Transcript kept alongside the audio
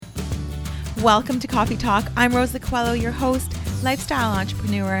Welcome to Coffee Talk. I'm Rosa Coelho, your host, lifestyle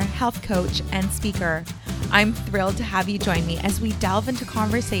entrepreneur, health coach, and speaker. I'm thrilled to have you join me as we delve into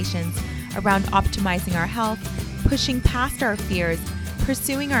conversations around optimizing our health, pushing past our fears,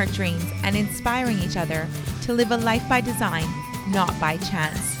 pursuing our dreams, and inspiring each other to live a life by design, not by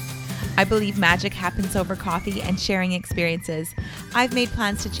chance. I believe magic happens over coffee and sharing experiences. I've made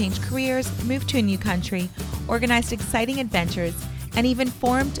plans to change careers, move to a new country, organized exciting adventures, and even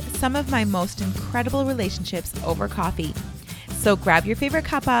formed some of my most incredible relationships over coffee. So grab your favorite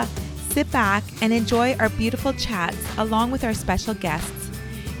cuppa, sit back, and enjoy our beautiful chats along with our special guests.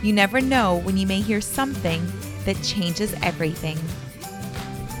 You never know when you may hear something that changes everything.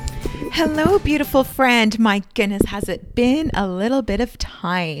 Hello, beautiful friend. My goodness, has it been a little bit of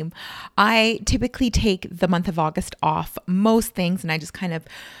time? I typically take the month of August off most things, and I just kind of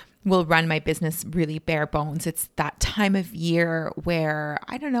will run my business really bare bones. It's that time of year where,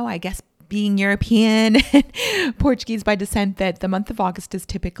 I don't know, I guess being European and Portuguese by descent, that the month of August is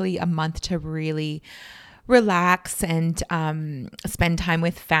typically a month to really relax and spend time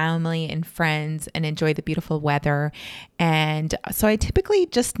with family and friends and enjoy the beautiful weather. And so I typically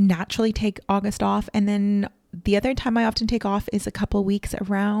just naturally take August off. And then the other time I often take off is a couple weeks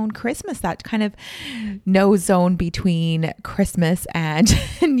around Christmas, that kind of no zone between Christmas and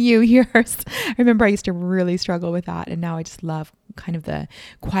New Year's. I remember I used to really struggle with that, and now I just love kind of the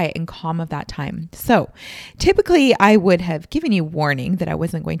quiet and calm of that time. So typically I would have given you warning that I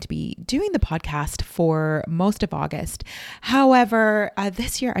wasn't going to be doing the podcast for most of August. However,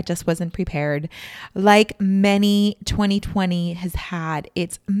 this year I just wasn't prepared. Like many, 2020 has had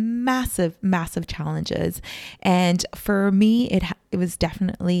its massive challenges. And for me, it was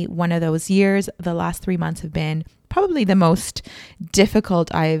definitely one of those years. The last 3 months have been probably the most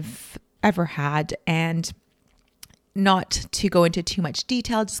difficult I've ever had. And not to go into too much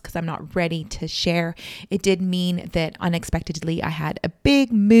detail just because I'm not ready to share, it did mean that unexpectedly I had a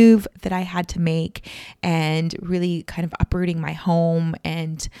big move that I had to make, and really kind of uprooting my home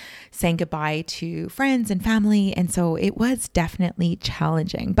and saying goodbye to friends and family. And so it was definitely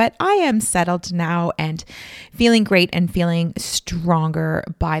challenging, but I am settled now and feeling great and feeling stronger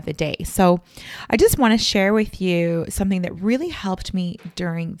by the day. So I just want to share with you something that really helped me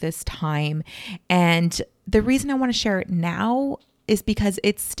during this time. And the reason I want to share it now is because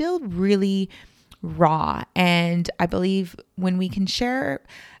it's still really raw. And I believe when we can share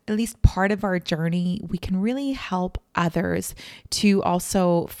at least part of our journey, we can really help others to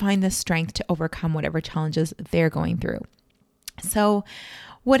also find the strength to overcome whatever challenges they're going through. So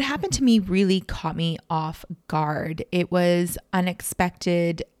what happened to me really caught me off guard. It was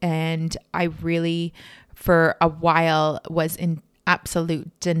unexpected, and I really, for a while, was in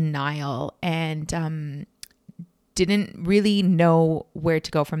absolute denial and didn't really know where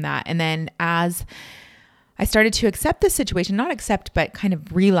to go from that. And then as I started to accept the situation, not accept, but kind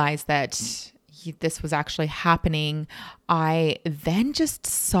of realize that this was actually happening, I then just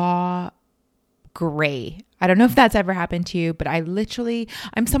saw gray. I don't know if that's ever happened to you, but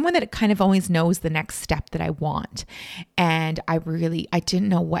I'm someone that kind of always knows the next step that I want. And I didn't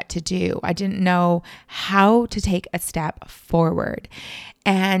know what to do. I didn't know how to take a step forward.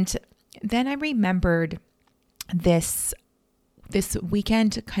 And then I remembered this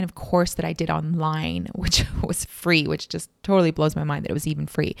weekend kind of course that I did online, which was free, which just totally blows my mind that it was even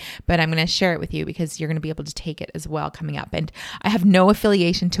free. But I'm going to share it with you because you're going to be able to take it as well coming up. And I have no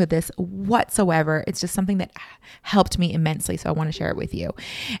affiliation to this whatsoever. It's just something that helped me immensely. So I want to share it with you.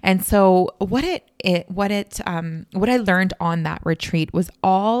 And so what I learned on that retreat was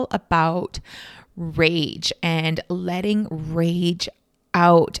all about rage and letting rage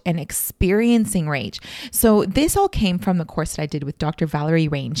out and experiencing rage. So this all came from the course that I did with Dr. Valerie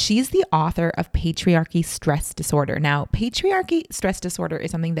Rain. She's the author of Patriarchy Stress Disorder. Now, patriarchy stress disorder is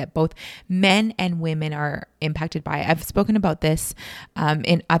something that both men and women are impacted by. I've spoken about this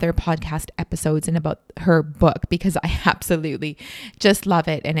in other podcast episodes and about her book because I absolutely just love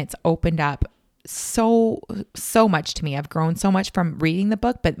it, and it's opened up so much to me. I've grown so much from reading the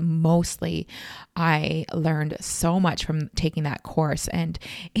book, but mostly I learned so much from taking that course. And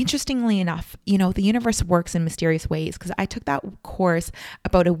interestingly enough, the universe works in mysterious ways, because I took that course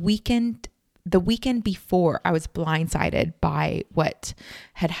about the weekend before I was blindsided by what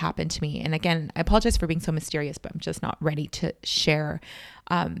had happened to me. And again, I apologize for being so mysterious, but I'm just not ready to share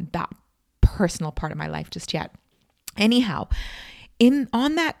that personal part of my life just yet. Anyhow,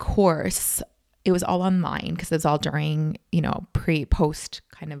 on that course, it was all online because it was all during, post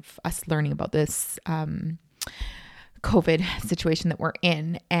kind of us learning about this COVID situation that we're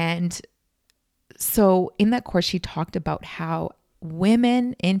in. And so in that course, she talked about how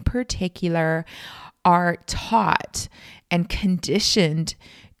women in particular are taught and conditioned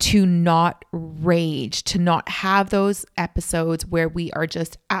to not rage, to not have those episodes where we are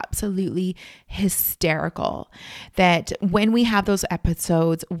just absolutely hysterical. That when we have those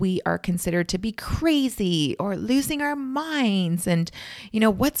episodes, we are considered to be crazy or losing our minds. And,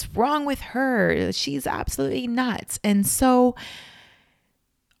 what's wrong with her? She's absolutely nuts. And so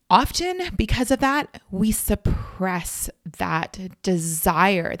often because of that, we suppress that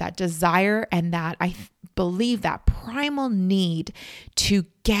desire and that I believe that primal need to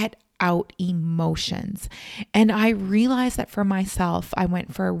get out emotions. And I realized that for myself, I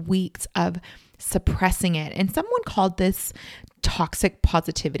went for weeks of suppressing it. And someone called this toxic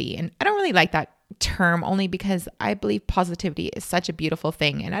positivity. And I don't really like that term, only because I believe positivity is such a beautiful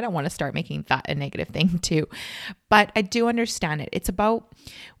thing and I don't want to start making that a negative thing too. But I do understand it. It's about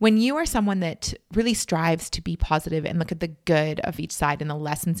when you are someone that really strives to be positive and look at the good of each side and the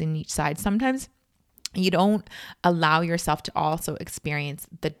lessons in each side, sometimes you don't allow yourself to also experience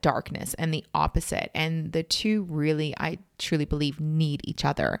the darkness and the opposite. And the two really, I truly believe, need each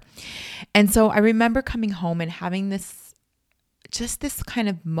other. And so I remember coming home and having this kind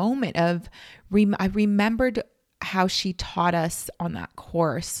of moment of, I remembered how she taught us on that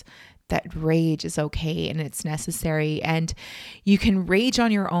course that rage is okay and it's necessary. And you can rage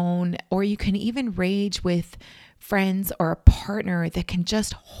on your own, or you can even rage with friends or a partner that can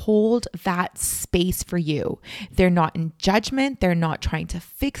just hold that space for you. They're not in judgment. They're not trying to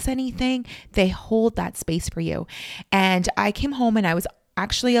fix anything. They hold that space for you. And I came home and I was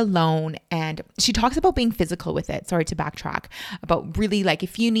actually alone, and she talks about being physical with it. Sorry to backtrack, about really like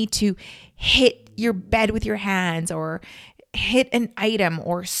if you need to hit your bed with your hands or hit an item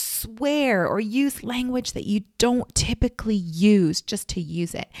or swear or use language that you don't typically use just to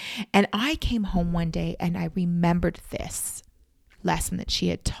use it. And I came home one day and I remembered this lesson that she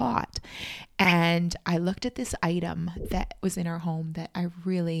had taught. And I looked at this item that was in our home that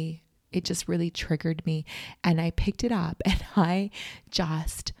it just really triggered me. And I picked it up and I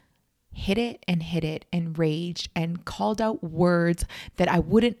just hit it and raged and called out words that I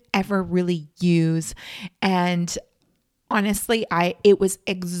wouldn't ever really use. And honestly, it was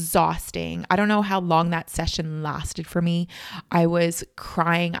exhausting. I don't know how long that session lasted for me. I was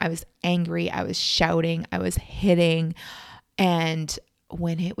crying, I was angry, I was shouting, I was hitting. And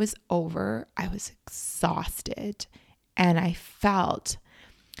when it was over, I was exhausted. And I felt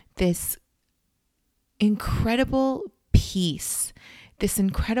this incredible peace, this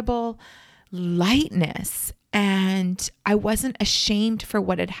incredible lightness. And I wasn't ashamed for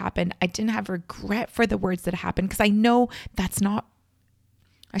what had happened. I didn't have regret for the words that happened, because I know I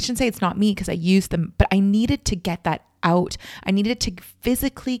shouldn't say it's not me because I used them, but I needed to get that out. I needed to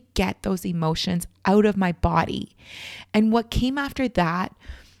physically get those emotions out of my body. And what came after that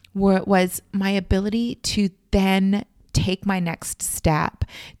was my ability to then take my next step,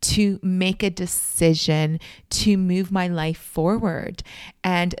 to make a decision, to move my life forward.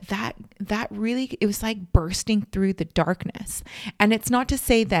 And that really, it was like bursting through the darkness. And it's not to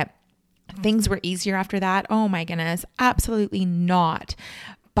say that things were easier after that. Oh my goodness, absolutely not.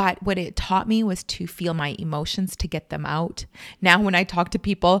 But what it taught me was to feel my emotions, to get them out. Now, when I talk to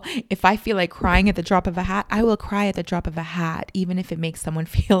people, if I feel like crying at the drop of a hat, I will cry at the drop of a hat, even if it makes someone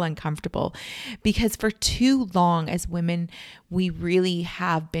feel uncomfortable. Because for too long as women, we really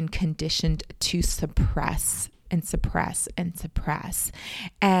have been conditioned to suppress and suppress and suppress.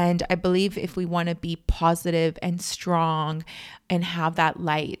 And I believe if we want to be positive and strong and have that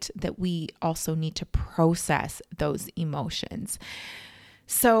light, that we also need to process those emotions.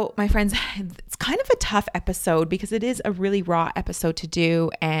 So my friends, it's kind of a tough episode because it is a really raw episode to do,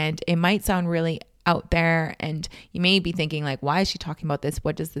 and it might sound really out there, and you may be thinking like, why is she talking about this?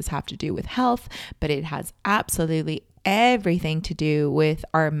 What does this have to do with health? But it has absolutely everything to do with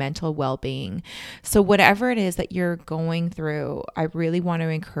our mental well-being. So whatever it is that you're going through, I really want to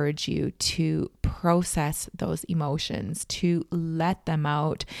encourage you to process those emotions, to let them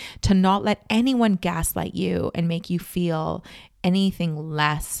out, to not let anyone gaslight you and make you feel anything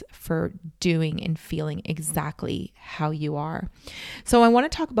less for doing and feeling exactly how you are. So I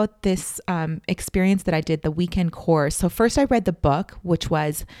want to talk about this experience that I did, the weekend course. So first I read the book, which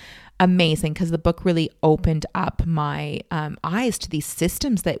was amazing because the book really opened up my eyes to these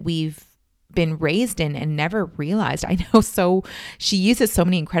systems that we've been raised in and never realized. I know, so she uses so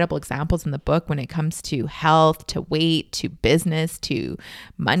many incredible examples in the book when it comes to health, to weight, to business, to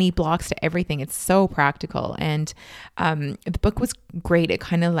money blocks, to everything. It's so practical. And the book was great. It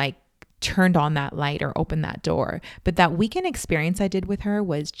kind of like turned on that light or opened that door. But that weekend experience I did with her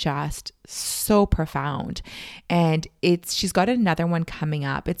was just so profound. And she's got another one coming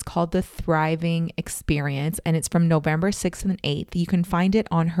up. It's called the Thriving Experience, and it's from November 6th and 8th. You can find it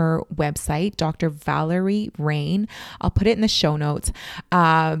on her website, Dr. Valerie Rain. I'll put it in the show notes.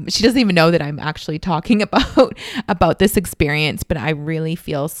 She doesn't even know that I'm actually talking about this experience, but I really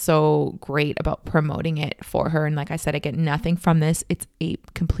feel so great about promoting it for her. And like I said, I get nothing from this. It's a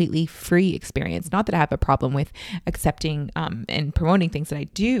completely free experience. Not that I have a problem with accepting and promoting things that I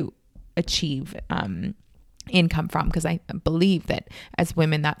do achieve income from, because I believe that as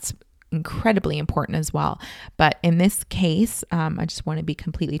women that's incredibly important as well. But in this case, I just want to be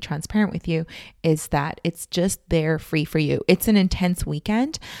completely transparent with you, is that it's just there free for you. It's an intense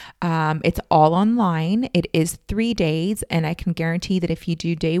weekend. It's all online. It is 3 days, and I can guarantee that if you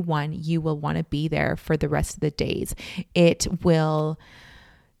do day 1, you will want to be there for the rest of the days. It will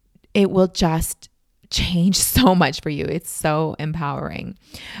just change so much for you. It's so empowering.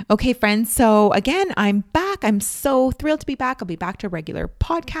 Okay, friends. So again, I'm back. I'm so thrilled to be back. I'll be back to regular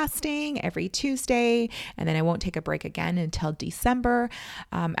podcasting every Tuesday, and then I won't take a break again until December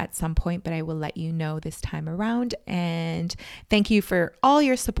at some point, but I will let you know this time around. And thank you for all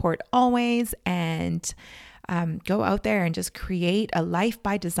your support always. And go out there and just create a life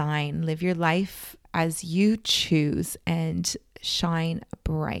by design. Live your life as you choose and shine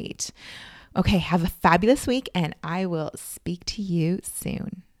bright. Okay, have a fabulous week, and I will speak to you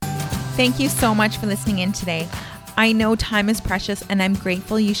soon. Thank you so much for listening in today. I know time is precious, and I'm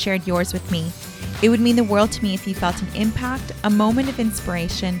grateful you shared yours with me. It would mean the world to me if you felt an impact, a moment of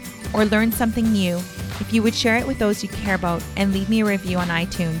inspiration, or learned something new, if you would share it with those you care about and leave me a review on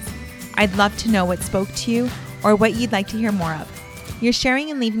iTunes. I'd love to know what spoke to you or what you'd like to hear more of. Your sharing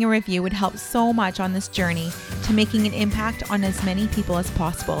and leaving a review would help so much on this journey to making an impact on as many people as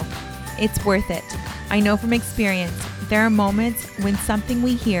possible. It's worth it. I know from experience, there are moments when something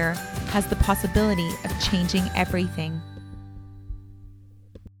we hear has the possibility of changing everything.